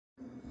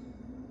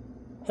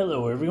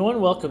Hello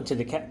everyone, welcome to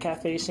the Cat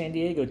Cafe San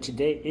Diego.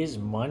 Today is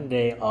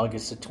Monday,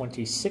 August the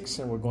 26th,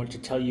 and we're going to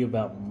tell you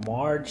about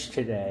Marge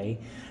today.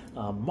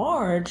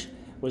 Marge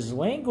was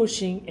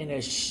languishing in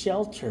a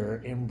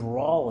shelter in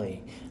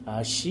Brawley.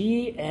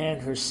 She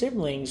and her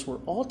siblings were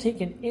all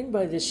taken in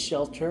by this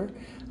shelter.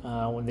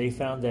 When they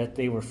found that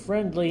they were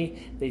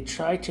friendly, they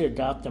tried to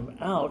adopt them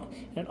out,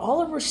 and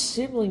all of her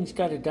siblings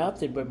got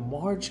adopted, but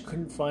Marge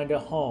couldn't find a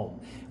home.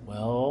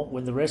 Well,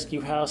 when the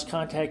rescue house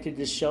contacted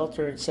this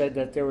shelter and said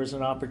that there was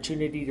an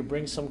opportunity to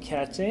bring some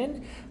cats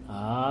in,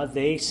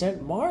 they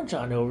sent Marge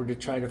on over to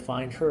try to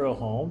find her a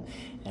home,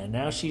 and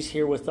now she's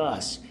here with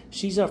us.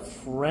 She's a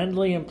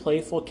friendly and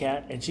playful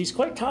cat, and she's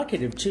quite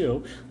talkative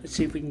too. Let's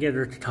see if we can get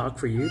her to talk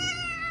for you.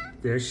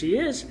 There she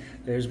is.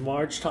 There's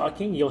Marge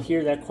talking. You'll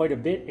hear that quite a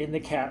bit in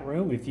the cat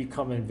room if you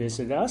come and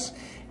visit us.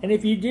 And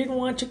if you did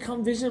want to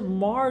come visit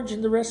Marge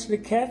and the rest of the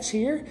cats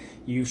here,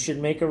 you should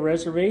make a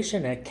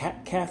reservation at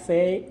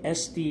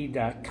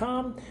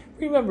catcafesd.com.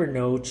 Remember,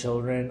 no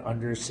children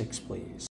under 6, please.